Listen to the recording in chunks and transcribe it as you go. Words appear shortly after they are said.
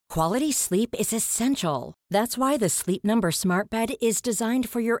Quality sleep is essential. That's why the Sleep Number Smart Bed is designed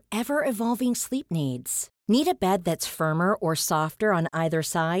for your ever-evolving sleep needs. Need a bed that's firmer or softer on either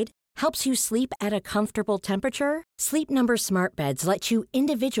side? Helps you sleep at a comfortable temperature? Sleep Number Smart Beds let you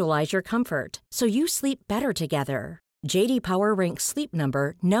individualize your comfort, so you sleep better together. J.D. Power ranks Sleep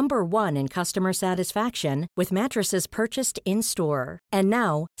Number number 1 in customer satisfaction with mattresses purchased in-store. And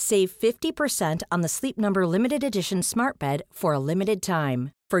now, save 50% on the Sleep Number Limited Edition Smart Bed for a limited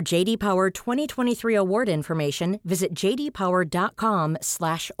time. For J.D. Power 2023 award information, visit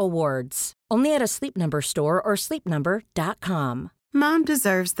jdpower.com/awards. Only at a Sleep Number store or sleepnumber.com. Mom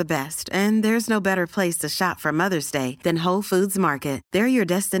deserves the best, and there's no better place to shop for Mother's Day than Whole Foods Market. They're your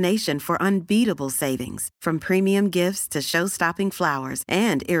destination for unbeatable savings, from premium gifts to show-stopping flowers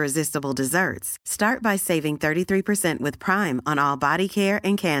and irresistible desserts. Start by saving 33% with Prime on all body care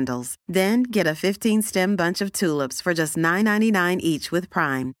and candles. Then get a 15-stem bunch of tulips for just $9.99 each with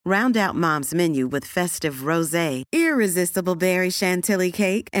Prime. Round out Mom's menu with festive rosé, irresistible berry chantilly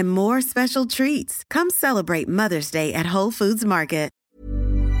cake, and more special treats. Come celebrate Mother's Day at Whole Foods Market.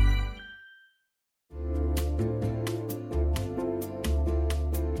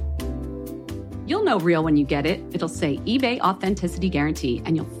 You'll know real when you get it. It'll say eBay Authenticity Guarantee,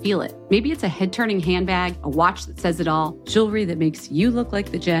 and you'll feel it. Maybe it's a head-turning handbag, a watch that says it all, jewelry that makes you look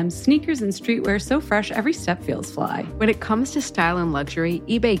like the gems, sneakers and streetwear so fresh every step feels fly. When it comes to style and luxury,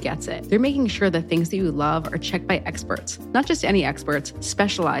 eBay gets it. They're making sure the things that you love are checked by experts. Not just any experts,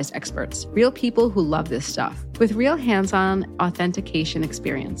 specialized experts. Real people who love this stuff. With real hands-on authentication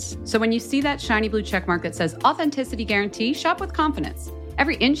experience. So when you see that shiny blue checkmark that says Authenticity Guarantee, shop with confidence.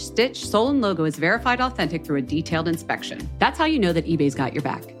 Every inch, stitch, sole, and logo is verified authentic through a detailed inspection. That's how you know that eBay's got your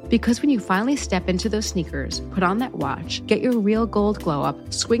back. Because when you finally step into those sneakers, put on that watch, get your real gold glow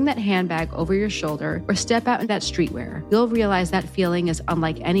up, swing that handbag over your shoulder, or step out in that streetwear, you'll realize that feeling is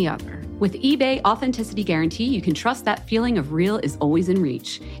unlike any other. With eBay Authenticity Guarantee, you can trust that feeling of real is always in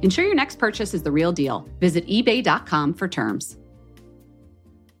reach. Ensure your next purchase is the real deal. Visit ebay.com for terms.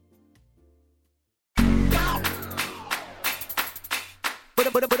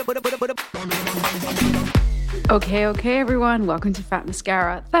 Okay, everyone. Welcome to Fat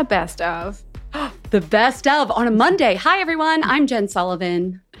Mascara, the best of. The best of on a Monday. Hi, everyone. I'm Jen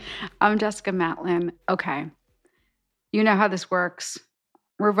Sullivan. I'm Jessica Matlin. Okay. You know how this works.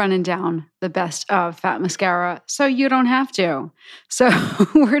 We're running down the best of Fat Mascara, so you don't have to. So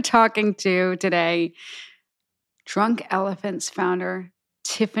we're talking to today Drunk Elephant's founder,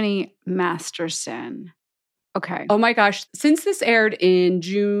 Tiffany Masterson. Okay. Oh my gosh. Since this aired in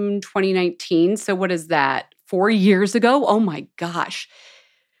June 2019, so what is that? 4 years ago? Oh my gosh.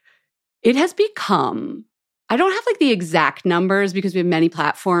 It has become, I don't have like the exact numbers because we have many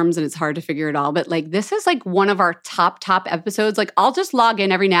platforms and it's hard to figure it all, but like this is like one of our top episodes. Like I'll just log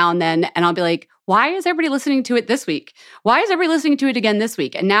in every now and then and I'll be like, why is everybody listening to it this week? Why is everybody listening to it again this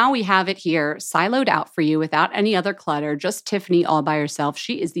week? And now we have it here siloed out for you without any other clutter, just Tiffany all by herself.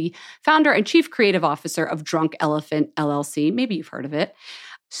 She is the founder and chief creative officer of Drunk Elephant LLC. Maybe you've heard of it.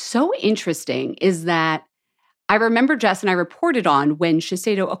 So interesting is that I remember Jess and I reported on when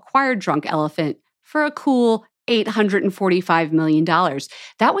Shiseido acquired Drunk Elephant for a cool $845 million.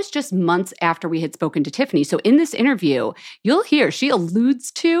 That was just months after we had spoken to Tiffany. So in this interview, you'll hear she alludes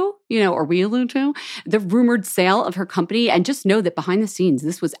to, or we allude to, the rumored sale of her company. And just know that behind the scenes,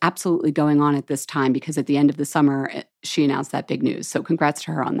 this was absolutely going on at this time because at the end of the summer, she announced that big news. So congrats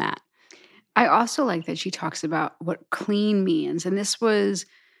to her on that. I also like that she talks about what clean means. And this was,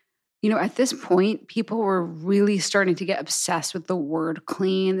 at this point, people were really starting to get obsessed with the word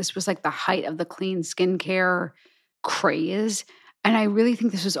clean. This was like the height of the clean skincare craze. And I really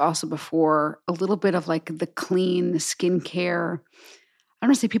think this was also before a little bit of like the clean, the skincare. I don't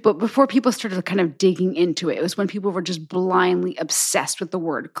want to say before people started kind of digging into it. It was when people were just blindly obsessed with the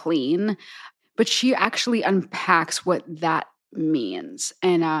word clean. But she actually unpacks what that means.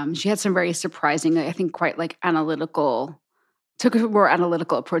 And she had some very surprising, I think quite like took a more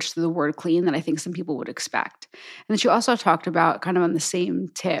analytical approach to the word clean than I think some people would expect. And then she also talked about, kind of on the same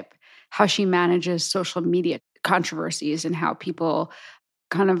tip, how she manages social media controversies and how people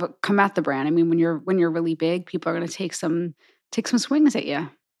kind of come at the brand. I mean, when you're really big, people are going to take some swings at you.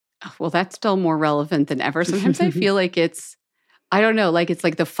 Well, that's still more relevant than ever. Sometimes I feel like it's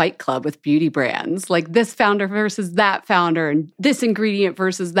like the Fight Club with beauty brands, like this founder versus that founder and this ingredient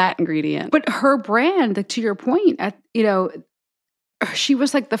versus that ingredient. But her brand, to your point, she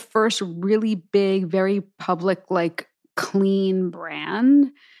was like the first really big, very public, like clean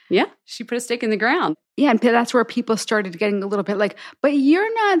brand. Yeah, she put a stake in the ground. Yeah, and that's where people started getting a little bit like, but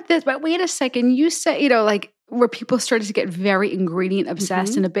you're not this, but wait a second, you said, like where people started to get very ingredient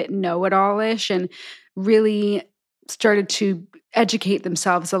obsessed and a bit know-it-all-ish and really started to educate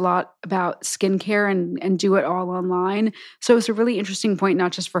themselves a lot about skincare and do it all online. So it's a really interesting point,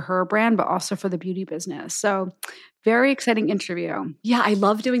 not just for her brand, but also for the beauty business. So very exciting interview. Yeah, I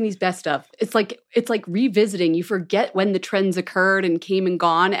love doing these best of. It's like revisiting. You forget when the trends occurred and came and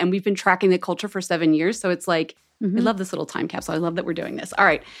gone, and we've been tracking the culture for 7 years. So it's like, I love this little time capsule. I love that we're doing this. All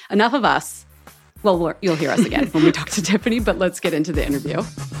right, enough of us. Well, you'll hear us again when we talk to Tiffany, but let's get into the interview.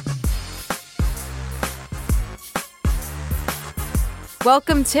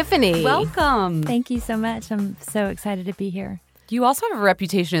 Welcome, Tiffany. Welcome. Thank you so much. I'm so excited to be here. You also have a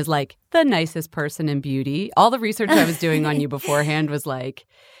reputation as like the nicest person in beauty. All the research I was doing on you beforehand was like,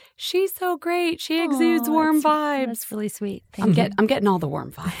 she's so great. She exudes warm vibes. That's really sweet. I'm getting all the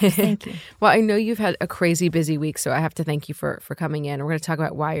warm vibes. Thank you. Well, I know you've had a crazy busy week, so I have to thank you for coming in. We're going to talk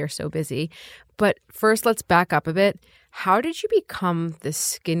about why you're so busy. But first, let's back up a bit. How did you become the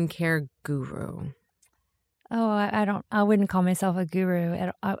skincare guru? Oh, I wouldn't call myself a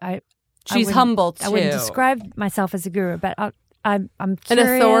guru. She's humble too. I wouldn't describe myself as a guru, but I'm curious. An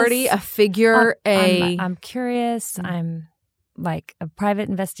authority, a figure, I'm curious. I'm like a private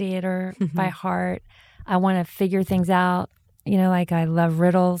investigator by heart. I want to figure things out. Like I love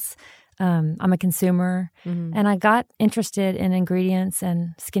riddles. I'm a consumer. And I got interested in ingredients and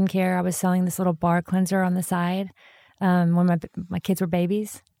skincare. I was selling this little bar cleanser on the side when my kids were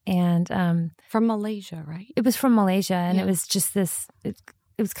babies. And from Malaysia, right? It was from Malaysia, and it was just this. It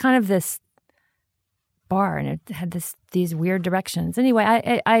was kind of this bar, and it had these weird directions. Anyway, I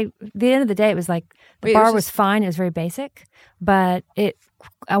at the end of the day, it was like the bar was fine. It was very basic, but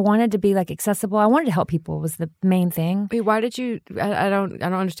I wanted to be like accessible. I wanted to help people was the main thing. Wait, why did you? I don't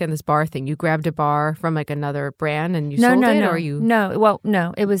understand this bar thing. You grabbed a bar from like another brand and you sold it, or you? No, well,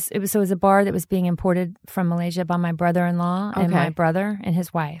 no. It was a bar that was being imported from Malaysia by my brother-in-law and my brother and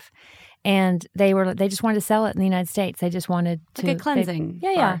his wife, and they just wanted to sell it in the United States. They just wanted to like a cleansing.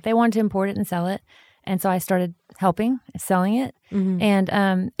 They wanted to import it and sell it. And so I started selling it. And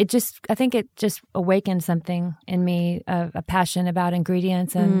I think it just awakened something in me, a passion about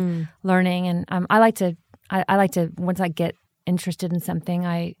ingredients and learning. And I like to, once I get interested in something,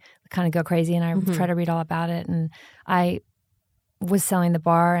 I kind of go crazy and I try to read all about it. And I was selling the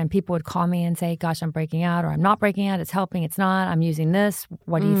bar and people would call me and say, gosh, I'm breaking out, or I'm not breaking out. It's helping. It's not. I'm using this.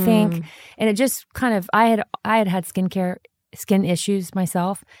 What do you think? And it just kind of, I had skin issues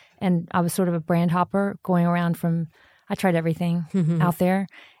myself. And I was sort of a brand hopper going around I tried everything out there.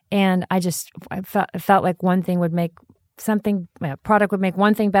 And I felt like one thing would make a product would make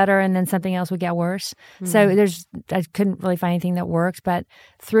one thing better and then something else would get worse. So I couldn't really find anything that worked. But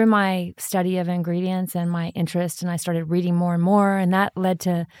through my study of ingredients and my interest, and I started reading more and more, and that led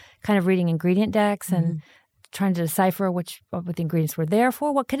to kind of reading ingredient decks and trying to decipher what the ingredients were there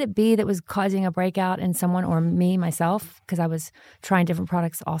for. What could it be that was causing a breakout in someone or me, myself, because I was trying different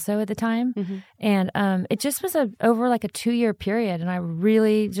products also at the time. And it just was over like a 2-year period, and I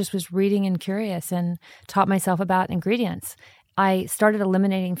really just was reading and curious and taught myself about ingredients. I started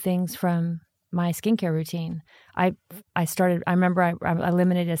eliminating things from my skincare routine. I remember I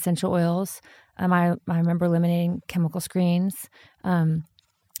eliminated essential oils. I remember eliminating chemical screens.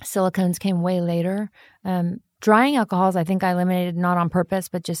 Silicones came way later. Drying alcohols, I think I eliminated not on purpose,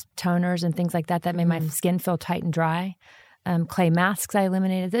 but just toners and things like that made my skin feel tight and dry. Clay masks I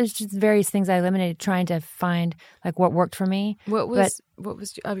eliminated. There's just various things I eliminated trying to find like what worked for me. What was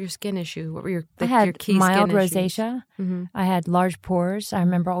of your skin issue? What were your I had your key mild skin rosacea. I had large pores. I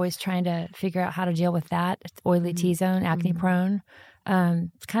remember always trying to figure out how to deal with that. It's oily T-zone, acne prone.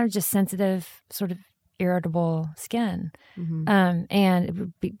 It's kind of just sensitive, sort of irritable skin. And it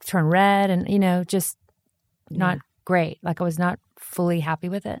would turn red and, just not great. Like I was not fully happy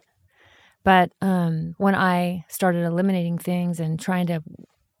with it. But when I started eliminating things and trying to,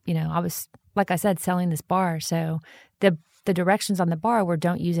 I was, like I said, selling this bar. So the directions on the bar were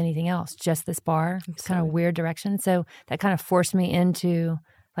don't use anything else, just this bar. It's kind of weird direction. So that kind of forced me into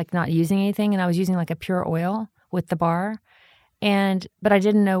like not using anything. And I was using like a pure oil with the bar. But I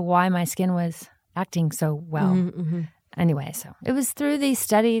didn't know why my skin was acting so well. Anyway, so it was through these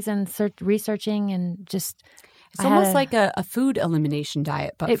studies and researching and just... It's almost like a food elimination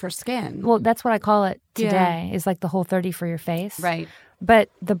diet, but for skin. Well, that's what I call it today, is like the Whole30 for your face. Right. But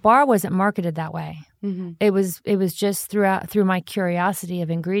the bar wasn't marketed that way. It was just through my curiosity of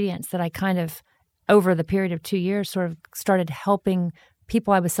ingredients that I kind of, over the period of 2 years, sort of started helping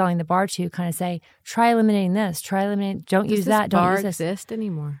people I was selling the bar to kind of say, try eliminating this, don't use that, don't use this. Does this bar exist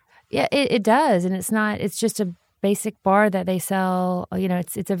anymore? Yeah, it does. And it's just a basic bar that they sell.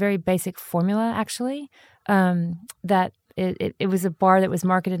 It's a very basic formula, actually, that it was a bar that was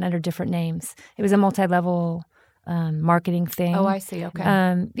marketed under different names. It was a multi-level marketing thing. Oh, I see.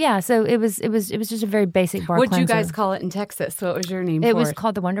 Okay. Yeah. So it was just a very basic bar. What'd cleanser. you guys call it in Texas? What was your name? It was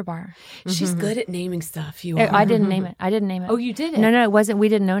called the Wonder Bar. She's good at naming stuff. You are. I didn't name it. Oh, you did it? No, it wasn't. We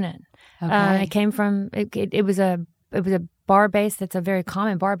didn't own it. Okay. It came from. It was a bar base that's a very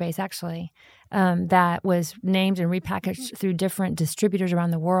common bar base, actually, that was named and repackaged through different distributors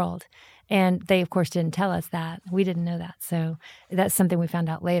around the world. And they, of course, didn't tell us that. We didn't know that. So that's something we found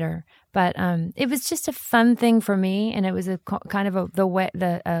out later. But it was just a fun thing for me, and it was a kind of a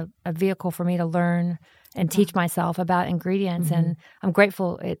vehicle for me to learn and teach myself about ingredients. And I'm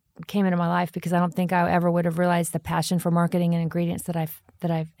grateful it came into my life, because I don't think I ever would have realized the passion for marketing and ingredients that I've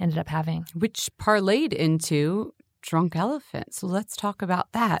ended up having. Which parlayed into Drunk Elephant. So let's talk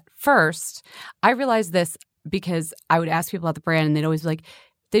about that. First, I realized this because I would ask people about the brand, and they'd always be like,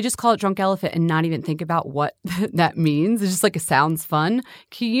 they just call it Drunk Elephant and not even think about what that means. It's just like it sounds fun.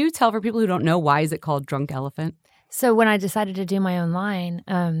 Can you tell, for people who don't know, why is it called Drunk Elephant? So when I decided to do my own line,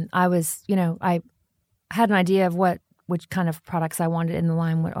 I had an idea of which kind of products I wanted in the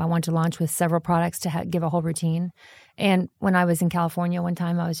line. I wanted to launch with several products to give a whole routine. And when I was in California one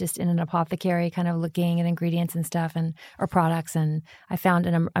time, I was just in an apothecary kind of looking at ingredients and stuff or products, and I found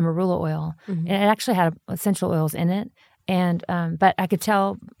a marula oil. And it actually had essential oils in it. And but I could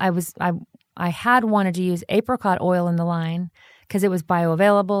tell I had wanted to use apricot oil in the line because it was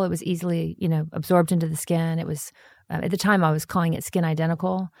bioavailable. It was easily absorbed into the skin. It was at the time I was calling it skin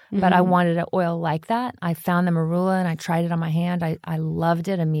identical, but I wanted an oil like that. I found the marula and I tried it on my hand. I loved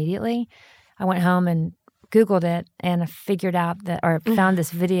it immediately. I went home and Googled it, and I figured out found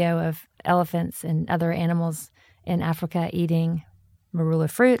this video of elephants and other animals in Africa eating marula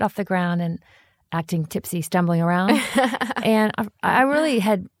fruit off the ground and acting tipsy, stumbling around. And I really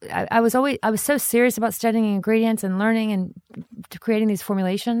I was so serious about studying ingredients and learning and creating these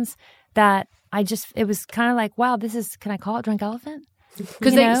formulations that it was kind of like, wow, can I call it Drunk Elephant?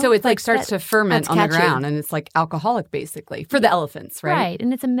 Because so it starts to ferment on the ground, and it's like alcoholic basically for the elephants, right? Right,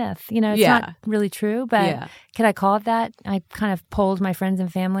 and it's a myth. It's not really true, but could I call it that? I kind of polled my friends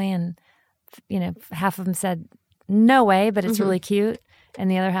and family, and half of them said no way, but it's really cute. And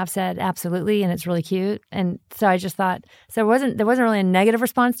the other half said absolutely, and it's really cute. And so I just thought, there wasn't really a negative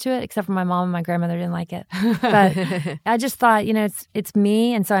response to it, except for my mom and my grandmother didn't like it. But I just thought, it's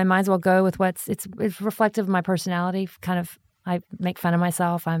me, and so I might as well go with it's reflective of my personality. Kind of, I make fun of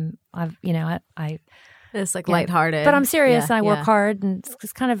myself. It's like lighthearted, but I'm serious. And I work hard, and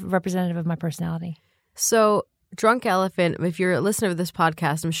it's kind of representative of my personality. So Drunk Elephant, if you're a listener of this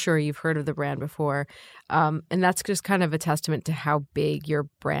podcast, I'm sure you've heard of the brand before. And that's just kind of a testament to how big your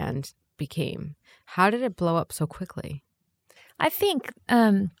brand became. How did it blow up so quickly? I think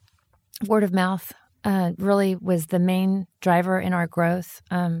word of mouth really was the main driver in our growth.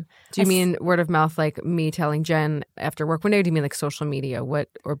 Do you mean word of mouth, like me telling Jen after work one day? Or do you mean like social media,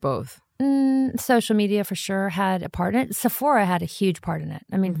 or both? Social media for sure had a part in it. Sephora had a huge part in it.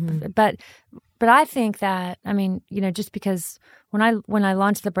 I mean, but I think that, just because when I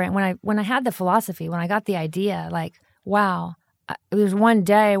launched the brand, when I had the philosophy, when I got the idea, like, wow, there was one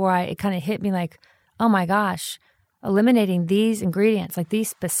day where it kind of hit me like, oh my gosh, eliminating these ingredients, like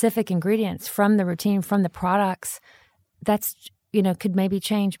these specific ingredients from the routine, from the products, that's, could maybe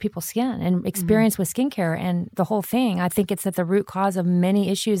change people's skin and experience with skincare and the whole thing. I think it's at the root cause of many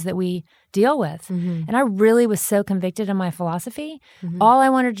issues that we deal with. And I really was so convicted in my philosophy. All I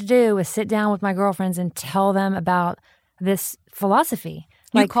wanted to do was sit down with my girlfriends and tell them about this philosophy.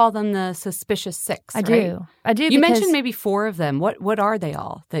 You call them the suspicious six, right? I do. You mentioned maybe 4 of them. What are they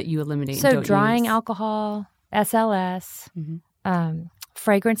all that you eliminate? So and don't drying use? Alcohol, SLS,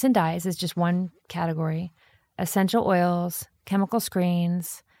 fragrance and dyes is just one category. Essential oils, chemical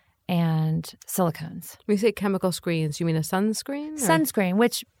screens, and silicones. When you say chemical screens, you mean a sunscreen?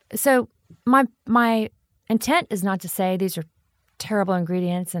 Sunscreen, so my intent is not to say these are terrible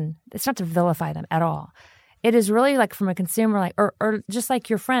ingredients, and it's not to vilify them at all. It is really like from a consumer, like or just like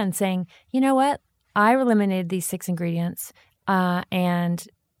your friend saying, you know what, I eliminated these 6 ingredients, and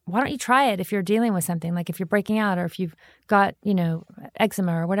why don't you try it if you're dealing with something, like if you're breaking out or if you've got,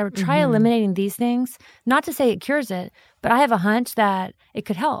 eczema or whatever. Try eliminating these things. Not to say it cures it, but I have a hunch that it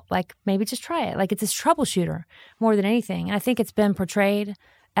could help. Like maybe just try it. Like it's this troubleshooter more than anything. And I think it's been portrayed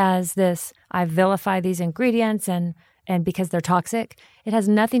as this, I vilify these ingredients and and because they're toxic. It has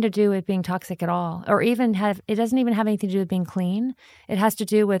nothing to do with being toxic at all, or it doesn't even have anything to do with being clean. It has to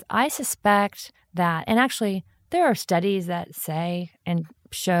do with, I suspect that, and actually there are studies that say and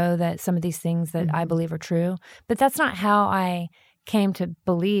show that some of these things that I believe are true, but that's not how I came to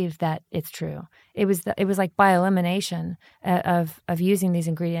believe that it's true. It was like by elimination of using these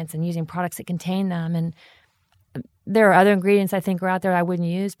ingredients and using products that contain them. And there are other ingredients I think are out there I wouldn't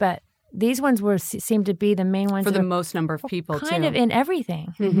use, but these ones seem to be the main ones for the most number of people, kind of in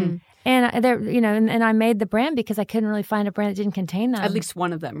everything. And they're, and I made the brand because I couldn't really find a brand that didn't contain them. At least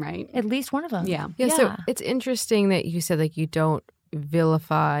one of them, right? At least one of them. Yeah. So it's interesting that you said like you don't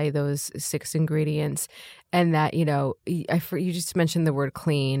vilify those 6 ingredients, and that you just mentioned the word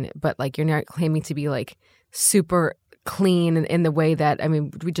clean, but like you're not claiming to be like super clean in the way that, I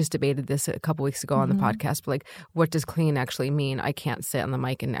mean, we just debated this a couple weeks ago on the podcast, but like, what does clean actually mean? I can't sit on the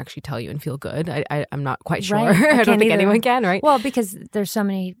mic and actually tell you and feel good. I'm not quite sure. Right. I don't think anyone can, right? Well, because there's so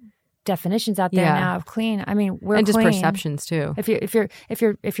many definitions out there now of clean. I mean, we're and just clean. Perceptions too.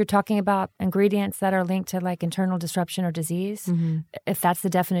 If you're talking about ingredients that are linked to like internal disruption or disease, if that's the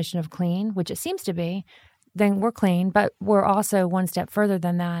definition of clean, which it seems to be, then we're clean. But we're also one step further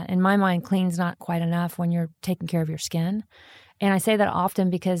than that. In my mind, clean's not quite enough when you're taking care of your skin. And I say that often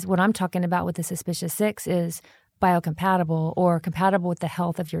because what I'm talking about with the Suspicious 6 is biocompatible or compatible with the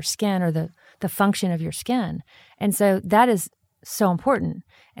health of your skin or the function of your skin. And so that is so important.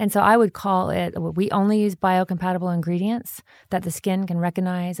 And so I would call it, we only use biocompatible ingredients that the skin can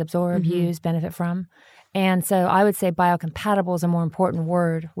recognize, absorb, use, benefit from. And so I would say biocompatible is a more important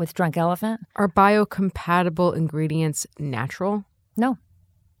word with Drunk Elephant. Are biocompatible ingredients natural? No.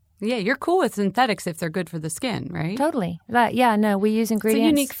 Yeah, you're cool with synthetics if they're good for the skin, right? Totally. We use ingredients. It's a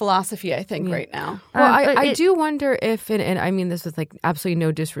unique philosophy, I think, right now. Well, I do wonder if, and I mean, this is like absolutely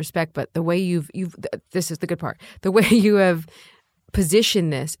no disrespect, but the way this is the good part, the way you have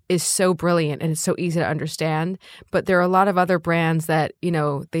positioned this is so brilliant and it's so easy to understand. But there are a lot of other brands that,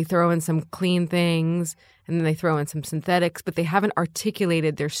 they throw in some clean things and then they throw in some synthetics, but they haven't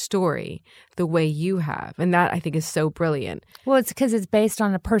articulated their story the way you have. And that I think is so brilliant. Well, it's because it's based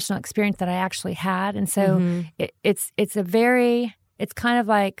on a personal experience that I actually had. And so it's kind of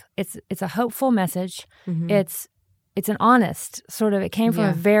like, it's a hopeful message. It's an honest sort of, it came from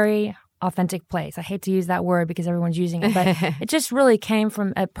a very authentic place. I hate to use that word because everyone's using it, but it just really came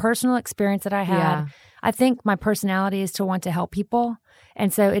from a personal experience that I had. Yeah. I think my personality is to want to help people.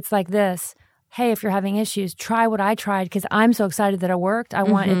 And so it's like this, hey, if you're having issues, try what I tried because I'm so excited that it worked. I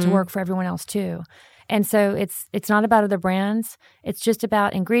want it to work for everyone else too. And so it's not about other brands. It's just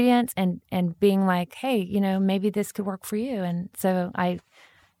about ingredients and being like, hey, maybe this could work for you. And so And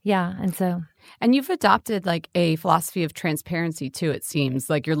you've adopted like a philosophy of transparency too, it seems.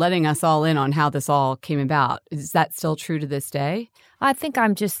 Like you're letting us all in on how this all came about. Is that still true to this day? I think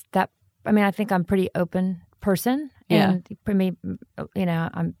I'm just that, I think I'm a pretty open person. Yeah. And for me,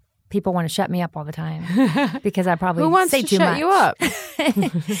 people want to shut me up all the time because I probably Who wants say to too shut much. you up?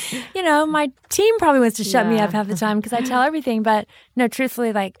 My team probably wants to shut me up half the time because I tell everything. But no,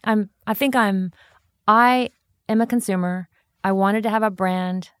 truthfully, like I am a consumer. I wanted to have a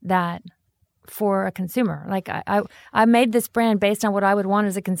brand that for a consumer. Like I made this brand based on what I would want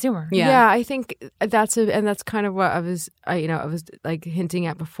as a consumer. Yeah, I think that's kind of what I was like hinting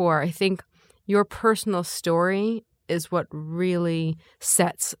at before. I think your personal story is what really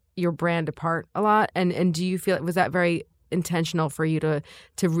sets your brand apart a lot. And do you feel, was that very intentional for you to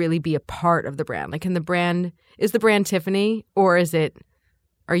really be a part of the brand? Like, is the brand Tiffany, or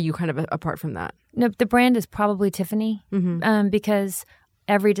are you kind of apart from that? No, the brand is probably Tiffany because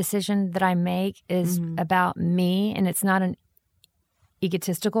every decision that I make is about me, and it's not an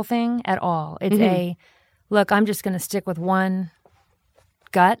egotistical thing at all. It's look, I'm just going to stick with one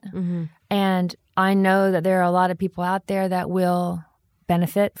gut, and I know that there are a lot of people out there that will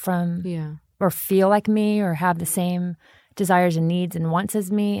benefit from or feel like me or have the same desires and needs and wants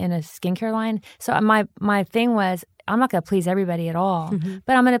as me in a skincare line. So my thing was, I'm not going to please everybody at all,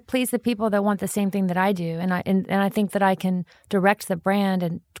 but I'm going to please the people that want the same thing that I do. And I think that I can direct the brand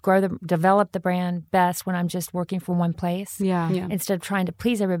and develop the brand best when I'm just working from one place. Yeah. Instead of trying to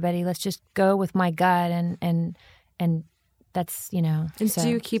please everybody, let's just go with my gut and that's, And do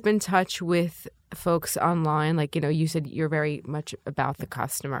you keep in touch with folks online? Like, you said you're very much about the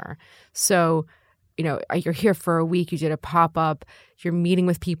customer. So, you're here for a week, you did a pop-up, you're meeting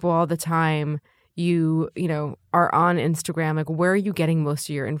with people all the time. You are on Instagram. Like, where are you getting most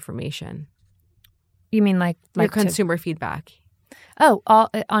of your information? You mean like your consumer feedback? Oh, all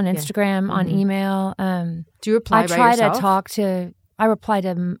on Instagram, on email. Do you reply by yourself? I reply to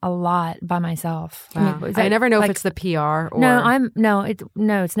them a lot by myself. Wow. I never know if it's the PR or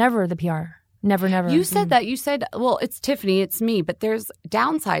it's never the PR. Never. You said that. You said, well, it's Tiffany, it's me, but there's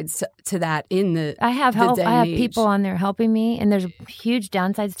downsides to that in the I have help. the day I have and age. people on there helping me, and there's huge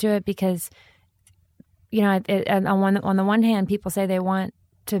downsides to it because, on the one hand, people say they want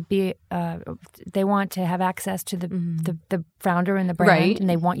to be, they want to have access to the founder and the brand, right. and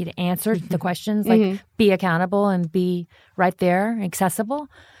they want you to answer the questions, like be accountable and be right there, accessible.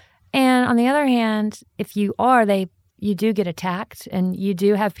 And on the other hand, if you are, you do get attacked, and you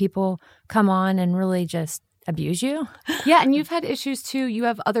do have people come on and really just abuse you. Yeah, and you've had issues too. You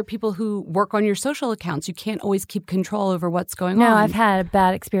have other people who work on your social accounts. You can't always keep control over what's going on. No, I've had a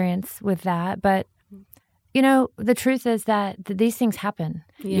bad experience with that, but the truth is that these things happen.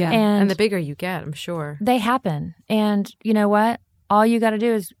 Yeah, and the bigger you get, I'm sure. They happen. And you know what? All you got to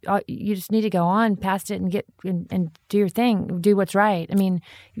do is you just need to go on past it and get and do your thing, do what's right. I mean,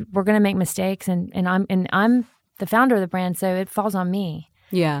 we're going to make mistakes, and I'm the founder of the brand, so it falls on me.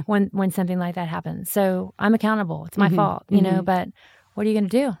 Yeah. When something like that happens. So I'm accountable. It's my fault, but what are you going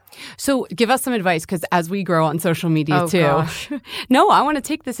to do? So give us some advice, because as we grow on social media too. Gosh. No, I want to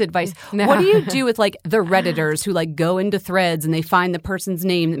take this advice. No. What do you do with like the Redditors who like go into threads and they find the person's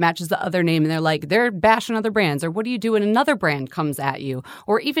name that matches the other name and they're bashing other brands? Or what do you do when another brand comes at you?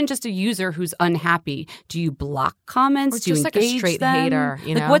 Or even just a user who's unhappy? Do you block comments? Or Do you just like a engage straight them? hater,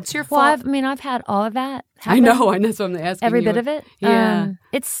 Like, what's your fault? Well, I've had all of that happen. I know. That's what I'm asking Every you. bit of it. Yeah.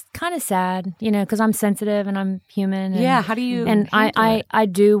 It's kind of sad, because I'm sensitive and I'm human. And, Yeah. How do you And handle it? I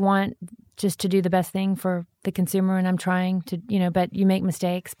do want just to do the best thing for the consumer, and I'm trying to, but you make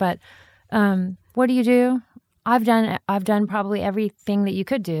mistakes. But what do you do? I've done probably everything that you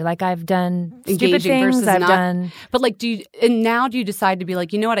could do. Like I've done stupid Engaging things. versus I've not. done. But like, do you decide to be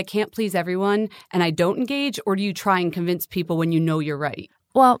like, you know what, I can't please everyone and I don't engage? Or do you try and convince people when you know you're right?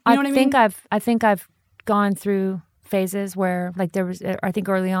 Well, You know what I mean? I think I've gone through phases where, like, there was. I think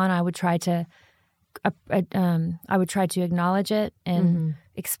early on, I would try to acknowledge it and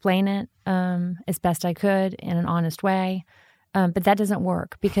explain it as best I could in an honest way. But that doesn't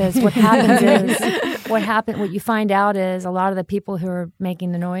work, because what happens is what you find out is a lot of the people who are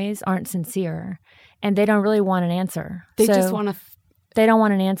making the noise aren't sincere, and they don't really want an answer. They just want to. They don't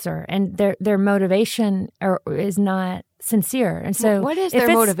want an answer, and their motivation is not sincere. And so, what is their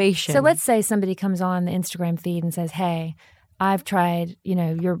motivation? So let's say somebody comes on the Instagram feed and says, "Hey, I've tried,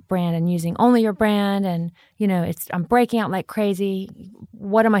 your brand and using only your brand, and I'm breaking out like crazy.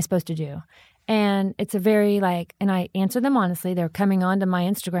 What am I supposed to do?" And it's a very and I answer them honestly. They're coming onto my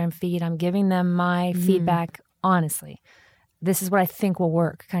Instagram feed. I'm giving them my feedback honestly. This is what I think will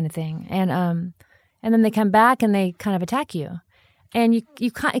work, kind of thing. And then they come back and they kind of attack you. And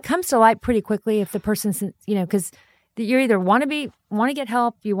it comes to light pretty quickly if the person's, because you either want to get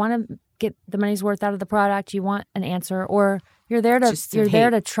help, you want to get the money's worth out of the product, you want an answer, or you're there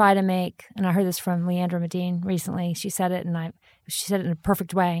to try to make. And I heard this from Leandra Medine recently. She said it, and she said it in a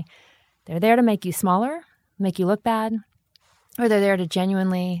perfect way. They're there to make you smaller, make you look bad, or they're there to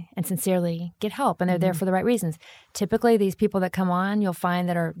genuinely and sincerely get help, and they're there for the right reasons. Typically, these people that come on, you'll find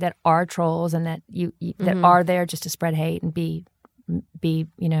that are trolls and that that are there just to spread hate and be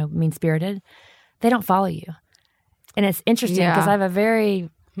mean-spirited. They don't follow you. And it's interesting because I have a very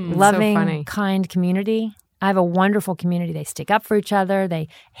loving, kind community. I have a wonderful community. They stick up for each other. They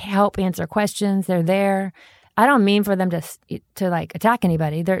help answer questions. They're there. I don't mean for them to like attack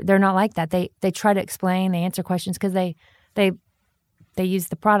anybody. They're not like that. They try to explain. They answer questions because they use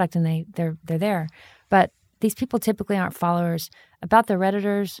the product and they're there. But these people typically aren't followers. About the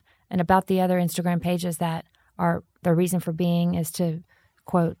Redditors and about the other Instagram pages that are their reason for being is to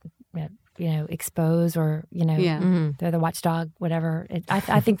quote, expose or they're the watchdog, whatever.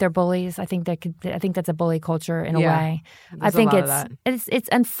 I think they're bullies. I think that's a bully culture in a way. I think it's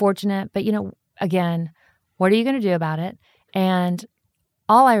unfortunate, but again, what are you going to do about it? And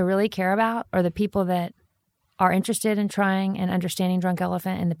all I really care about are the people that are interested in trying and understanding Drunk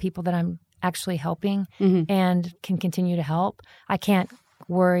Elephant, and the people that I'm actually helping and can continue to help. I can't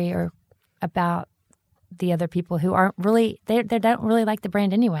worry about the other people who aren't really they don't really like the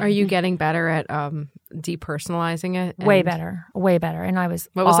brand anyway. Are you getting better at depersonalizing it? Way better. And I was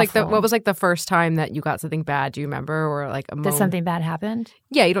what was the first time that you got something bad? Do you remember, or like a moment? That something bad happened?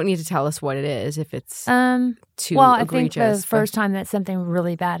 Yeah, you don't need to tell us what it is if it's too egregious. I think the first time that something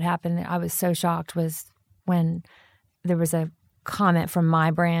really bad happened, I was so shocked, was when there was a comment from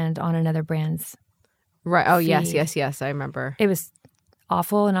my brand on another brand's right. Oh, feed. Yes. I remember. It was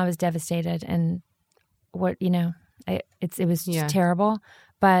awful, and I was devastated. And it was just terrible.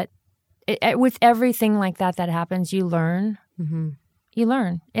 But with everything like that happens, you learn. you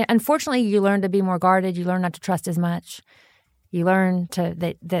learn. Unfortunately, you learn to be more guarded. You learn not to trust as much. You learn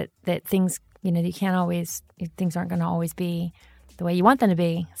that things, you can't always, things aren't going to always be the way you want them to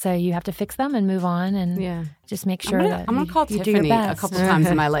be. So you have to fix them and move on and just make sure I'm going to call Tiffany a couple times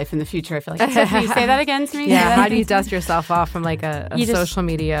in my life in the future. I feel like, Tiffany, say that again to me. Yeah, how do you dust yourself off from like a social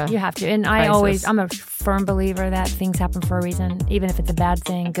media? You have to. And I'm a firm believer that things happen for a reason. Even if it's a bad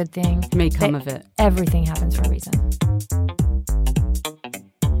thing, good thing. May come of it. Everything happens for a reason.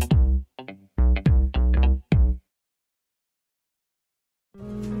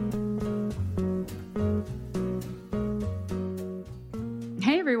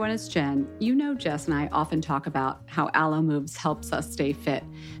 Hey everyone, it's Jen. You know Jess and I often talk about how Alo Moves helps us stay fit.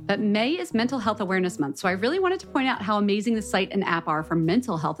 But May is Mental Health Awareness Month, so I really wanted to point out how amazing the site and app are for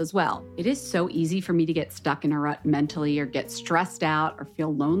mental health as well. It is so easy for me to get stuck in a rut mentally or get stressed out or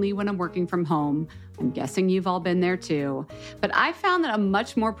feel lonely when I'm working from home. I'm guessing you've all been there too. But I found that a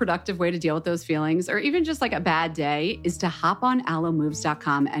much more productive way to deal with those feelings, or even just like a bad day, is to hop on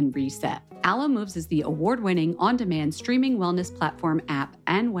alomoves.com and reset. Alo Moves is the award-winning, on-demand streaming wellness platform, app,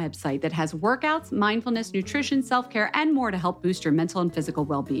 and website that has workouts, mindfulness, nutrition, self-care, and more to help boost your mental and physical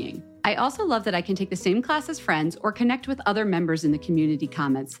well-being. I also love that I can take the same class as friends or connect with other members in the community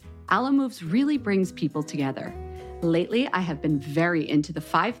comments. Alo Moves really brings people together. Lately, I have been very into the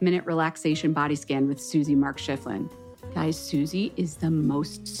 5-minute relaxation body scan with Susie Mark Schifflin. Guys, Susie is the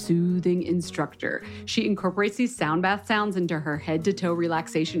most soothing instructor. She incorporates these sound bath sounds into her head-to-toe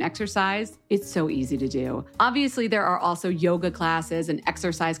relaxation exercise. It's so easy to do. Obviously, there are also yoga classes and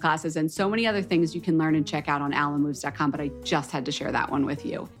exercise classes and so many other things you can learn and check out on alomoves.com, but I just had to share that one with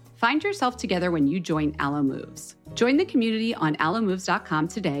you. Find yourself together when you join Alo Moves. Join the community on alomoves.com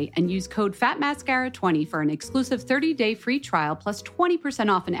today and use code FATMASCARA20 for an exclusive 30-day free trial plus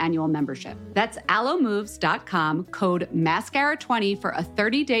 20% off an annual membership. That's alomoves.com, code MASCARA20 for a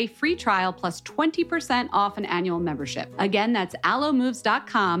 30-day free trial plus 20% off an annual membership. Again, that's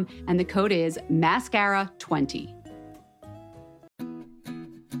alomoves.com and the code is MASCARA20.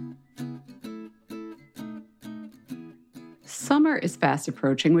 Summer is fast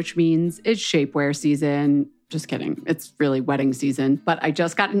approaching, which means it's shapewear season. Just kidding. It's really wedding season. But I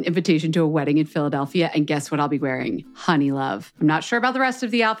just got an invitation to a wedding in Philadelphia, and guess what I'll be wearing? Honey Love. I'm not sure about the rest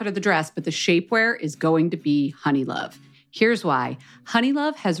of the outfit or the dress, but the shapewear is going to be Honey Love. Here's why. Honey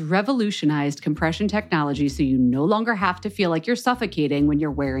Love has revolutionized compression technology so you no longer have to feel like you're suffocating when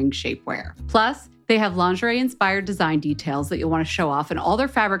you're wearing shapewear. Plus, they have lingerie-inspired design details that you'll want to show off, and all their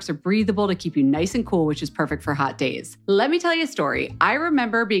fabrics are breathable to keep you nice and cool, which is perfect for hot days. Let me tell you a story. I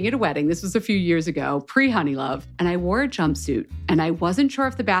remember being at a wedding, this was a few years ago, pre-Honey Love, and I wore a jumpsuit, and I wasn't sure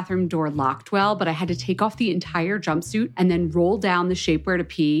if the bathroom door locked well, but I had to take off the entire jumpsuit and then roll down the shapewear to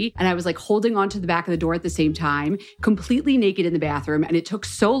pee, and I was like holding onto the back of the door at the same time, completely naked in the bathroom, and it took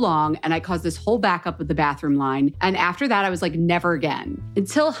so long, and I caused this whole backup of the bathroom line, and after that, I was like, never again.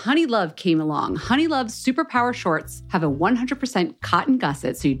 Until Honey Love came along. Honey Love's Superpower shorts have a 100% cotton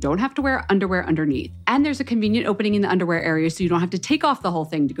gusset, so you don't have to wear underwear underneath. And there's a convenient opening in the underwear area, so you don't have to take off the whole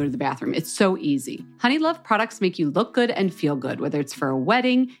thing to go to the bathroom. It's so easy. Honey Love products make you look good and feel good, whether it's for a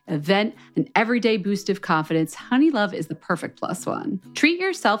wedding, event, an everyday boost of confidence. Honey Love is the perfect plus one. Treat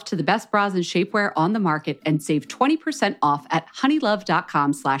yourself to the best bras and shapewear on the market and save 20% off at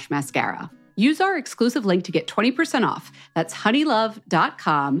honeylove.com/mascara. Use our exclusive link to get 20% off. That's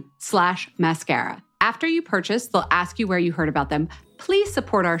honeylove.com/mascara. After you purchase, they'll ask you where you heard about them. Please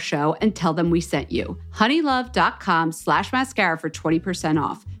support our show and tell them we sent you. honeylove.com/mascara for 20%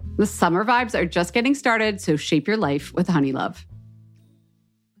 off. The summer vibes are just getting started, so shape your life with Honey Love.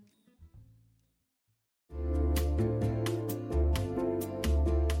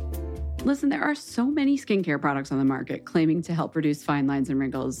 Listen, there are so many skincare products on the market claiming to help reduce fine lines and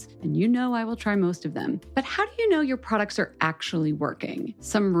wrinkles, and you know I will try most of them. But how do you know your products are actually working?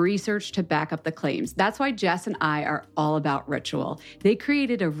 Some research to back up the claims. That's why Jess and I are all about Ritual. They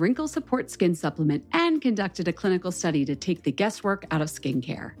created a wrinkle support skin supplement and conducted a clinical study to take the guesswork out of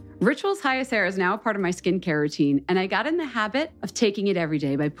skincare. Ritual's Hyacera is now a part of my skincare routine, and I got in the habit of taking it every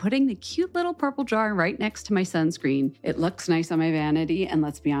day by putting the cute little purple jar right next to my sunscreen. It looks nice on my vanity, and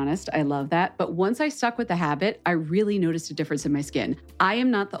let's be honest, I love that. But once I stuck with the habit, I really noticed a difference in my skin. I am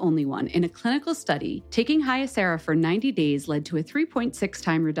not the only one. In a clinical study, taking Hyacera for 90 days led to a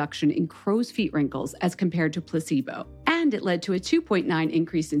 3.6-time reduction in crow's feet wrinkles as compared to placebo. And it led to a 2.9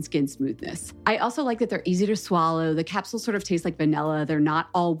 increase in skin smoothness. I also like that they're easy to swallow. The capsules sort of taste like vanilla. They're not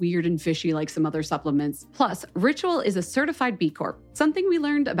all weird and fishy like some other supplements. Plus, Ritual is a certified B Corp. something we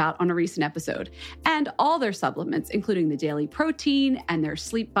learned about on a recent episode. And all their supplements, including the daily protein and their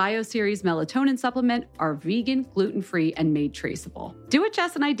Sleep Bio Series melatonin supplement, are vegan, gluten-free, and made traceable. Do what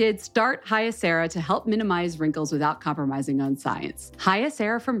Jess and I did, start Hyacera to help minimize wrinkles without compromising on science.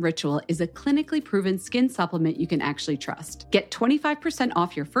 Hyacera from Ritual is a clinically proven skin supplement you can actually trust. Get 25%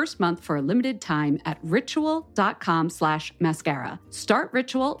 off your first month for a limited time at ritual.com/mascara. Start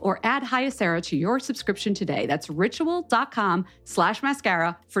Ritual or add Hyacera to your subscription today. That's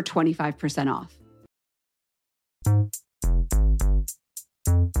ritual.com/mascara for 25% off.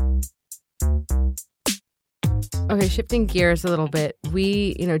 Okay, shifting gears a little bit.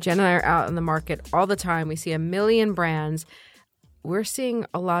 We, Jen and I are out in the market all the time. We see a million brands. We're seeing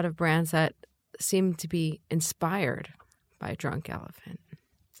a lot of brands that seem to be inspired by Drunk Elephant.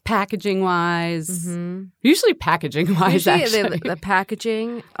 Packaging-wise. Usually packaging-wise, actually. The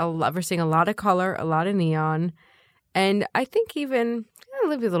packaging, we're seeing a lot of color, a lot of neon. And I think even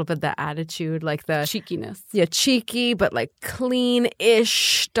maybe a little bit of the attitude, like the cheekiness. Yeah, cheeky, but like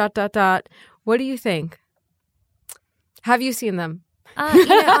clean-ish, ... What do you think? Have you seen them?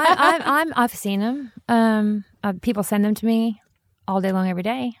 I've seen them. People send them to me all day long, every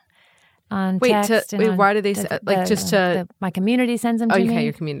day. On text. Why do they my community sends them to me. Okay,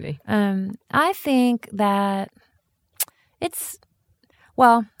 your community. I think that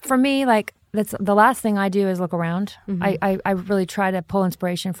for me, like, that's the last thing I do is look around. I really try to pull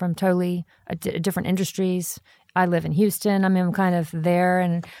inspiration from totally different industries. I live in Houston. I'm kind of there,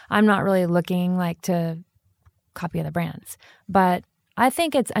 and I'm not really looking like to copy other brands. But I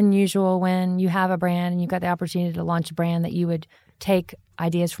think it's unusual when you have a brand and you've got the opportunity to launch a brand that you would take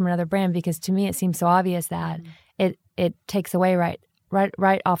ideas from another brand, because to me it seems so obvious that it takes away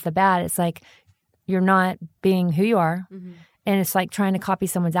right off the bat. It's like you're not being who you are, and it's like trying to copy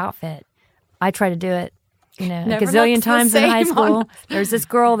someone's outfit. I try to do it, a gazillion times in high school. There's this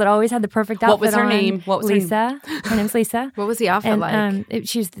girl that always had the perfect outfit. What was her name? Lisa. Her name's Lisa. What was the outfit like?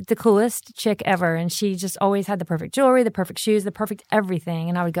 She's the coolest chick ever, and she just always had the perfect jewelry, the perfect shoes, the perfect everything.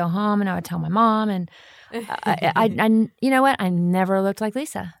 And I would go home and I would tell my mom, and I you know what? I never looked like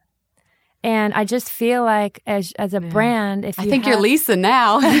Lisa. And I just feel like as a brand, I think you're Lisa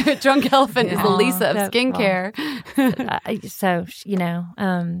now. Drunk Elephant is the Lisa of skincare.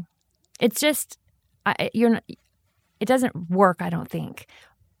 It's just it doesn't work, I don't think,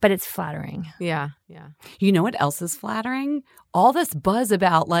 but it's flattering. Yeah. You know what else is flattering? All this buzz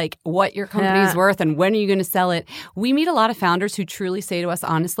about like what your company's worth and when are you going to sell it. We meet a lot of founders who truly say to us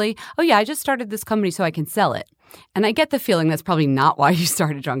honestly, "Oh yeah, I just started this company so I can sell it." And I get the feeling that's probably not why you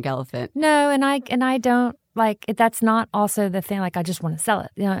started Drunk Elephant. No, and I don't like that's not also the thing. Like I just want to sell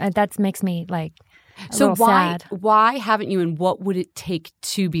it. That makes me like. So why haven't you, and what would it take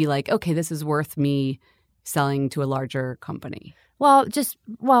to be like, okay, this is worth me selling to a larger company? Well,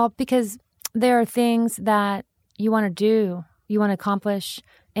 because there are things that you want to do, you want to accomplish,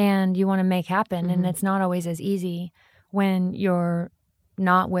 and you want to make happen. And it's not always as easy when you're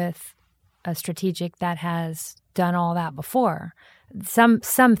not with a strategic that has done all that before. Some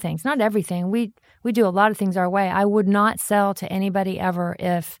things, not everything. We do a lot of things our way. I would not sell to anybody ever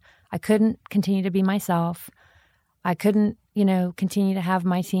if I couldn't continue to be myself. I couldn't, continue to have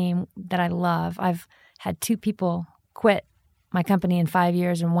my team that I love. I've had 2 people quit my company in 5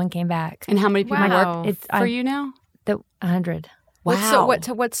 years, and 1 came back. And how many people work for you now? 100. Wow.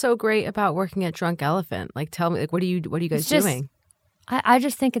 What's so great about working at Drunk Elephant? Like, tell me, like, what are you guys doing? I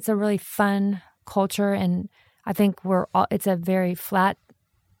just think it's a really fun culture, and I think it's a very flat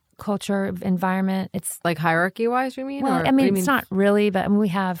culture environment. It's like hierarchy wise, you mean? Well, it's not really, but we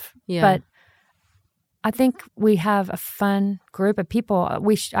have. Yeah. But I think we have a fun group of people.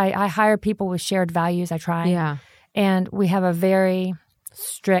 I hire people with shared values. I try. Yeah. And we have a very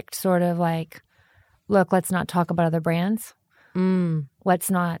strict sort of like, look, let's not talk about other brands.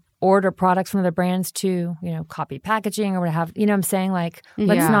 Let's not order products from other brands to copy packaging or what have. You know what I'm saying? Like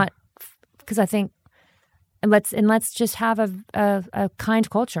let's not, because I think. And let's just have a kind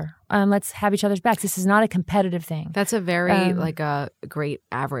culture. Let's have each other's backs. This is not a competitive thing. That's a very like a great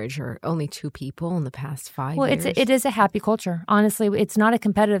average, or only 2 people in the past 5 years. Well, it is a happy culture. Honestly, it's not a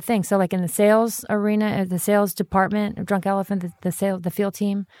competitive thing. So, like in the sales arena, the sales department of Drunk Elephant, the field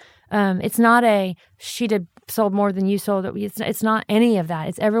team, it's not she sold more than you sold. It's not any of that.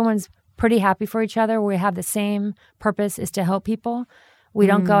 It's everyone's pretty happy for each other. We have the same purpose, is to help people. We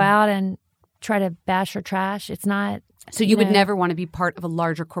don't go out and try to bash or trash. It's not. So you would never want to be part of a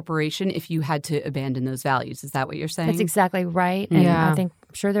larger corporation if you had to abandon those values. Is that what you're saying? That's exactly right. And I think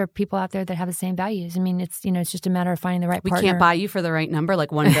sure there are people out there that have the same values. I mean, it's just a matter of finding the right partner. We can't buy you for the right number, like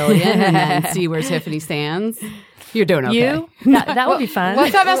 $1 billion, and then see where Tiffany stands. You're doing okay. You? That would be fun.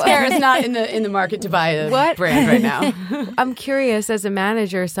 What's Up Mascara is not in the market to buy a brand right now. I'm curious, as a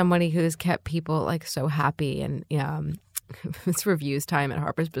manager, somebody who's kept people like so happy, and it's reviews time at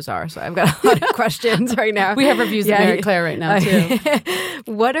Harper's Bazaar, so I've got a lot of questions right now. We have reviews of Mary Claire right now too.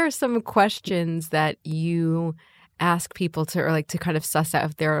 What are some questions that you ask people to kind of suss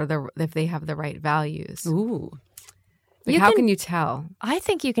out if they have the right values? Ooh. How can you tell? I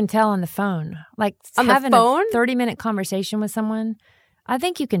think you can tell on the phone. Like on having the phone? a 30-minute conversation with someone, I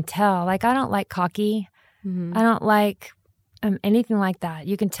think you can tell. Like, I don't like cocky. Mm-hmm. I don't like anything like that.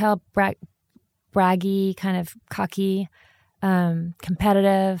 You can tell braggy, kind of cocky,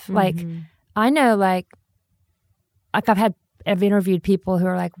 competitive. Mm-hmm. Like, I know, like I've interviewed people who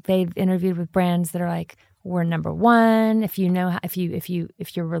are like, they've interviewed with brands that are like, we're number one. If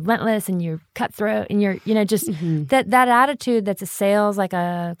you're relentless and you're cutthroat and you're just that attitude that's a sales, like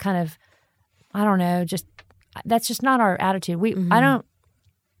a kind of, I don't know, just that's just not our attitude.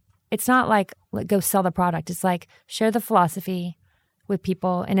 It's not like go sell the product. It's like share the philosophy with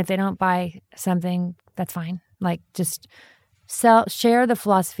people, and if they don't buy something, that's fine. Like just share the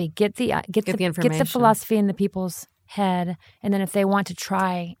philosophy, get the information, get the philosophy in the people's head, and then if they want to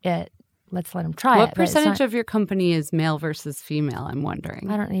try it, let's let them try it. What percentage of your company is male versus female, I'm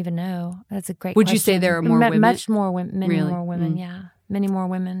wondering? I don't even know. That's a great question. Would you say there are more women? Much more women. Many Really? more women, yeah. Many more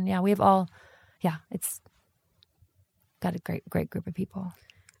women. Yeah, we have it's got a great group of people.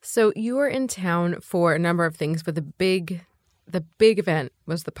 So you were in town for a number of things, but the big event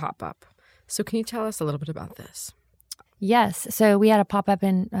was the pop-up. So can you tell us a little bit about this? Yes. So we had a pop-up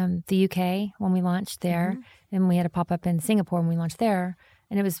in the UK when we launched there, and we had a pop-up in Singapore when we launched there.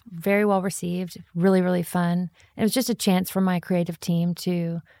 And it was very well received, really, really fun. It was just a chance for my creative team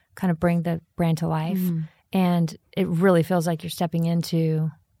to kind of bring the brand to life. And it really feels like you're stepping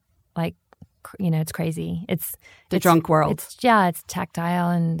into, like, it's crazy. It's drunk world. It's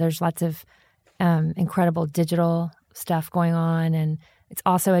tactile, and there's lots of incredible digital stuff going on. And it's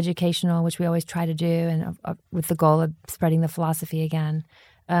also educational, which we always try to do, and with the goal of spreading the philosophy again.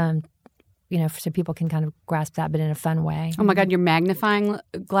 So people can kind of grasp that, but in a fun way. Oh my God, your magnifying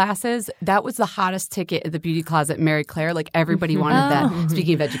glasses, that was the hottest ticket at the beauty closet, Mary Claire. Like everybody wanted that.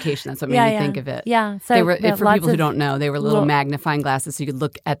 Speaking of education, that's what made me think of it. Yeah. So they were, for people who don't know, they were little magnifying glasses so you could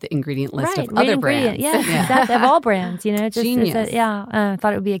look at the ingredient list of other brands. Yes, exactly. Of all brands, Genius. I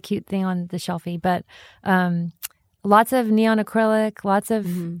thought it would be a cute thing on the shelfie, but lots of neon acrylic, lots of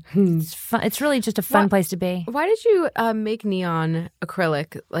it's fun. It's really just a fun place to be. Why did you make neon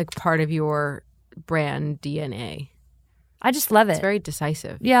acrylic like part of your brand DNA? I just love it. It's very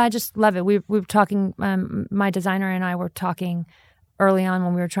decisive. Yeah, I just love it. We were talking, my designer and I were talking early on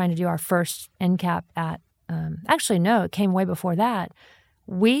when we were trying to do our first end cap at, actually, no, it came way before that.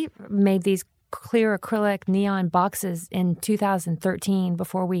 We made these clear acrylic neon boxes in 2013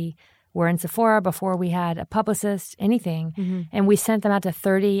 before we were in Sephora, before we had a publicist, anything. And we sent them out to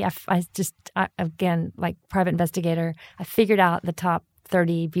 30. Again, like private investigator, I figured out the top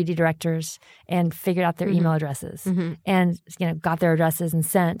 30 beauty directors and figured out their email addresses and, got their addresses and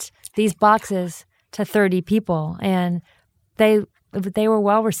sent these boxes to 30 people. And they were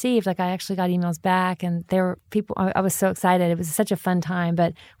well received. Like, I actually got emails back, and there were people. I was so excited. It was such a fun time.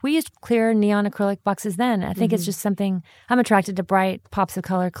 But we used clear neon acrylic boxes then. I think it's just something I'm attracted to. Bright pops of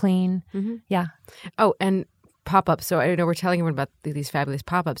color, clean. Yeah. Oh, and pop-ups. So I know we're telling everyone about these fabulous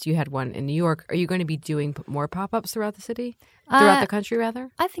pop-ups. You had one in New York. Are you going to be doing more pop-ups throughout the city, throughout the country,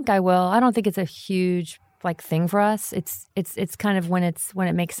 rather? I think I will. I don't think it's a huge thing for us. It's kind of when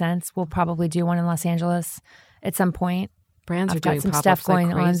it makes sense. We'll probably do one in Los Angeles at some point. Brands I've got some stuff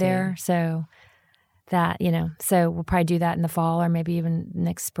going on there, so that so we'll probably do that in the fall or maybe even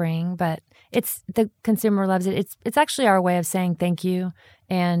next spring. But it's the consumer loves it. It's actually our way of saying thank you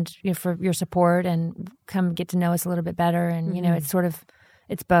and for your support and come get to know us a little bit better. And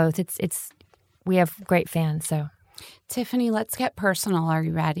it's both. It's we have great fans. So Tiffany, let's get personal. Are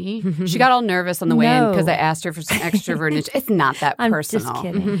you ready? She got all nervous on the way in because I asked her for some extrovert. It's not that personal.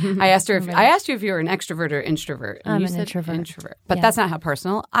 I'm just kidding. I asked you if you were an extrovert or introvert. And I'm you an said introvert. But that's not how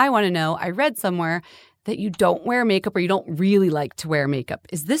personal. I want to know. I read somewhere that you don't wear makeup or you don't really like to wear makeup.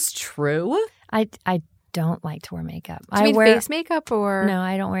 Is this true? I don't like to wear makeup. Do you mean face makeup or? No,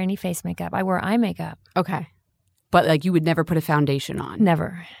 I don't wear any face makeup. I wear eye makeup. Okay. But you would never put a foundation on?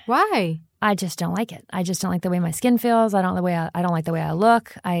 Never. Why? I just don't like it. I just don't like the way my skin feels. I don't like the way I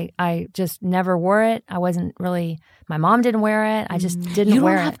look. I just never wore it. I wasn't really. My mom didn't wear it. I just didn't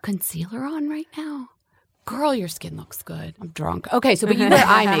wear it. You don't have concealer on right now? Girl, your skin looks good. I'm drunk. Okay, so but you wear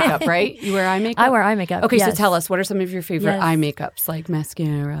eye makeup, right? You wear eye makeup? I wear eye makeup. Okay, yes. so tell us, what are some of your favorite eye makeups, like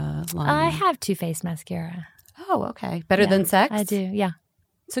mascara, liner? I have Too Faced mascara. Oh, okay. Better than Sex? I do, yeah.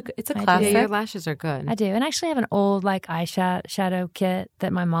 It's a classic. Yeah, your lashes are good. I do. And actually I have an old like eyeshadow kit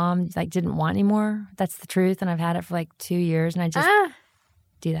that my mom like didn't want anymore. That's the truth. And I've had it for like 2 years and I just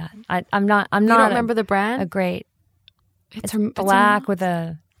do that. I'm not You don't remember the brand? a great it's black with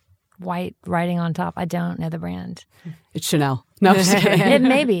a white writing on top. I don't know the brand. It's Chanel. No, I'm just kidding. It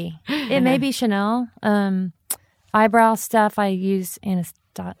may be. It may be Chanel. Eyebrow stuff I use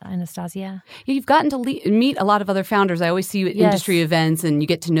Anastasia. You've gotten to meet a lot of other founders. I always see you at industry events and you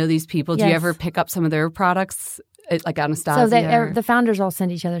get to know these people. Do you ever pick up some of their products, like Anastasia? So the founders all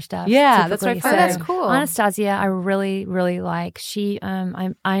send each other stuff. Yeah, that's right. So that's cool. Anastasia, I really, really like. She,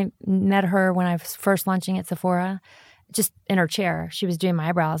 I met her when I was first launching at Sephora, just in her chair. She was doing my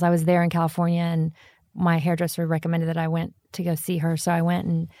eyebrows. I was there in California and my hairdresser recommended that I went to go see her. So I went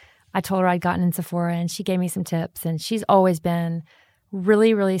and I told her I'd gotten in Sephora and she gave me some tips. And she's always been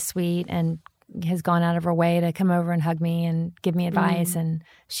really, really sweet and has gone out of her way to come over and hug me and give me advice. And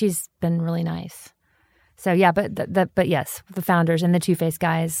she's been really nice. So yeah, but yes, the founders and the Too Faced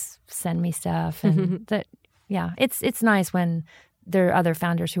guys send me stuff. And it's nice when there are other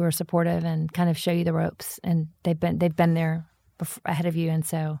founders who are supportive and kind of show you the ropes and they've been there ahead of you. And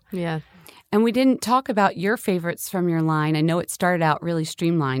so yeah. And we didn't talk about your favorites from your line. I know it started out really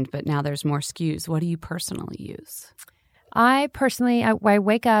streamlined, but now there's more SKUs. What do you personally use? I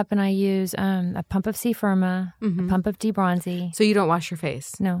wake up and I use a pump of C Firma, a pump of D-Bronzy. So you don't wash your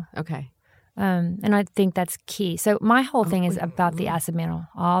face? No. Okay. And I think that's key. So my whole thing is about the acid mantle,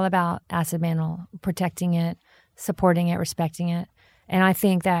 all about acid mantle, protecting it, supporting it, respecting it. And I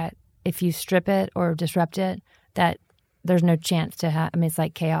think that if you strip it or disrupt it, that there's no chance to have, I mean, it's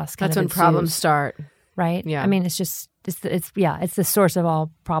like chaos. That's when problems start. Right? Yeah. I mean, it's just, it's the source of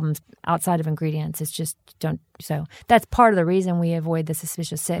all problems outside of ingredients. It's just, so that's part of the reason we avoid the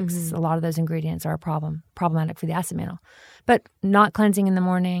suspicious six. Mm-hmm. A lot of those ingredients are problematic for the acid mantle. But not cleansing in the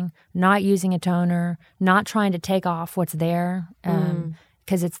morning, not using a toner, not trying to take off what's there,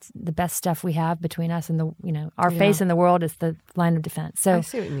 because it's the best stuff we have between us and our face in the world is the line of defense. So I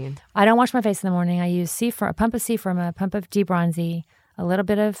see what you mean. I don't wash my face in the morning. I use a pump of C Firma, a pump of D-Bronzy, a little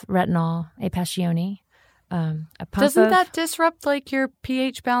bit of retinol, a Passione. Doesn't that disrupt like your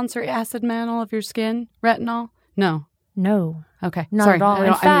pH balance or acid mantle of your skin? Retinol? No. Okay. Not Sorry. at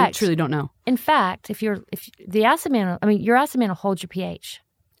all. I truly don't know. In fact, if the acid mantle, your acid mantle holds your pH.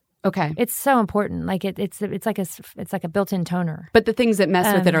 Okay. It's so important. Like it's like a built-in toner. But the things that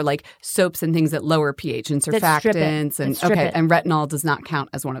mess with it are like soaps and things that lower pH and surfactants and retinol does not count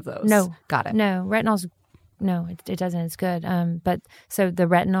as one of those. No. Got it. No, retinol's it doesn't. It's good. But so the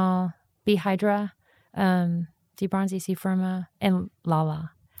retinol, B-Hydra, D-Bronzy, C Firma, and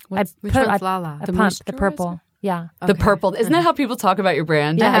Lala. Which one's Lala? The purple. Yeah. Okay. The purple. Isn't that how people talk about your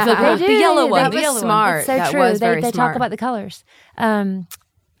brand? Yeah. I feel like the yellow one. That was smart. It's so that true. Was very they smart. talk about the colors. And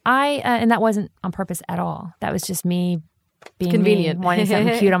that wasn't on purpose at all. That was just me being convenient, wanting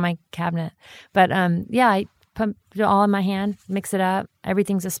something cute on my cabinet. But I pump it all in my hand, mix it up.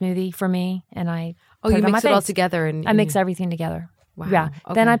 Everything's a smoothie for me, and I put it on my face. It all together, and I mix everything together. Wow. Yeah.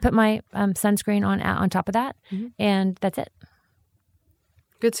 Okay. Then I put my sunscreen on top of that, and that's it.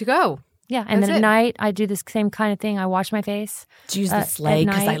 Good to go. Yeah, and then at night I do this same kind of thing. I wash my face. Do you use the sleigh?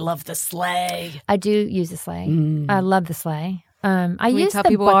 Because I love the sleigh. I do use the sleigh. I love the sleigh. I use tell the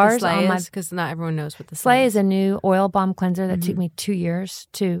people bars what the sleigh on my, is because not everyone knows what the sleigh is. A new oil balm cleanser that took me 2 years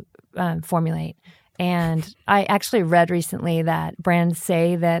to formulate. And I actually read recently that brands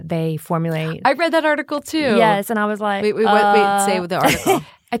say that they formulate. I read that article too. Yes, and I was like, wait, say with the article.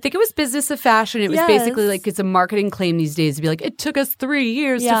 I think it was Business of Fashion. It was basically like it's a marketing claim these days to be like, it took us 3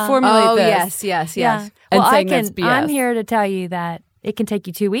 years to formulate this. Yes. Yeah. And well, saying that's BS. I'm here to tell you that it can take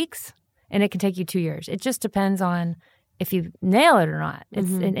you 2 weeks and it can take you 2 years. It just depends on if you nail it or not.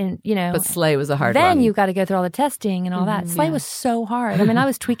 It's But sleigh was a hard one. Then you've got to go through all the testing and all that. Sleigh was so hard. I mean, I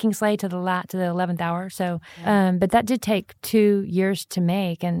was tweaking sleigh to the 11th hour. So, but that did take 2 years to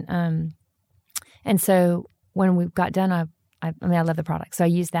make. And so when we got done, I love the product. So I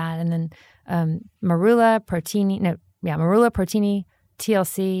used that. And then Marula, Protini,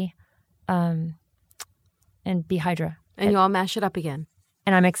 TLC, and B-Hydra. And you all mash it up again.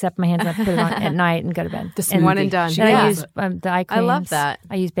 And I mix up my hands up, put it on at night, and go to bed. And one and done. And I use the eye creams. I love that.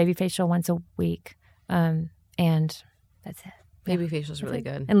 I use baby facial once a week, and that's it. Baby facial is really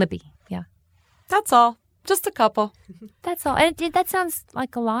good. And lippy, yeah. That's all. Just a couple. That's all. And that sounds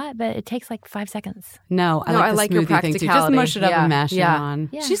like a lot, but it takes like 5 seconds. No, I like the your smoothie thing too. Just practicality. mush it up and mash it on.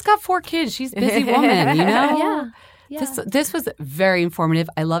 Yeah. She's got 4 kids. She's a busy woman, you know? Yeah. This was very informative.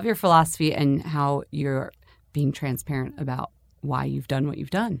 I love your philosophy and how you're being transparent about why you've done what you've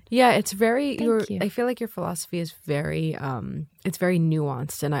done. Yeah, it's very. Thank you. I feel like your philosophy is very. It's very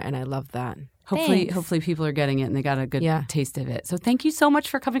nuanced, and I love that. Hopefully people are getting it and they got a good taste of it. So thank you so much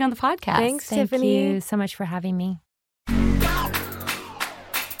for coming on the podcast. Thanks, Thank Tiffany. you so much for having me.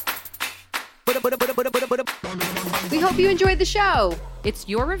 We hope you enjoyed the show. It's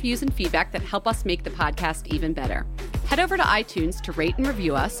your reviews and feedback that help us make the podcast even better. Head over to iTunes to rate and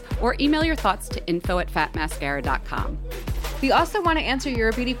review us or email your thoughts to info@fatmascara.com. We also want to answer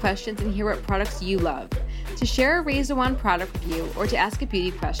your beauty questions and hear what products you love. To share a Raise the Wand product review or to ask a beauty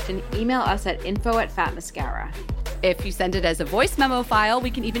question, email us at info@fatmascara. If you send it as a voice memo file,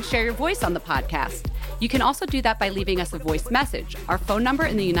 we can even share your voice on the podcast. You can also do that by leaving us a voice message. Our phone number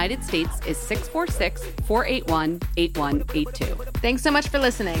in the United States is 646-481-8182. Thanks so much for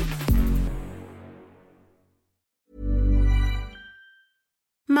listening.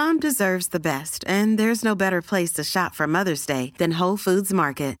 Mom deserves the best, and there's no better place to shop for Mother's Day than Whole Foods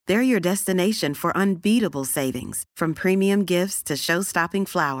Market. They're your destination for unbeatable savings, from premium gifts to show-stopping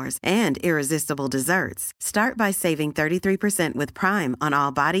flowers and irresistible desserts. Start by saving 33% with Prime on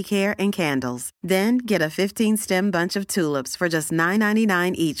all body care and candles. Then get a 15-stem bunch of tulips for just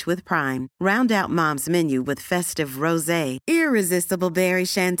 $9.99 each with Prime. Round out Mom's menu with festive rosé, irresistible berry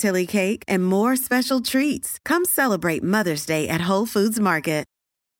chantilly cake, and more special treats. Come celebrate Mother's Day at Whole Foods Market.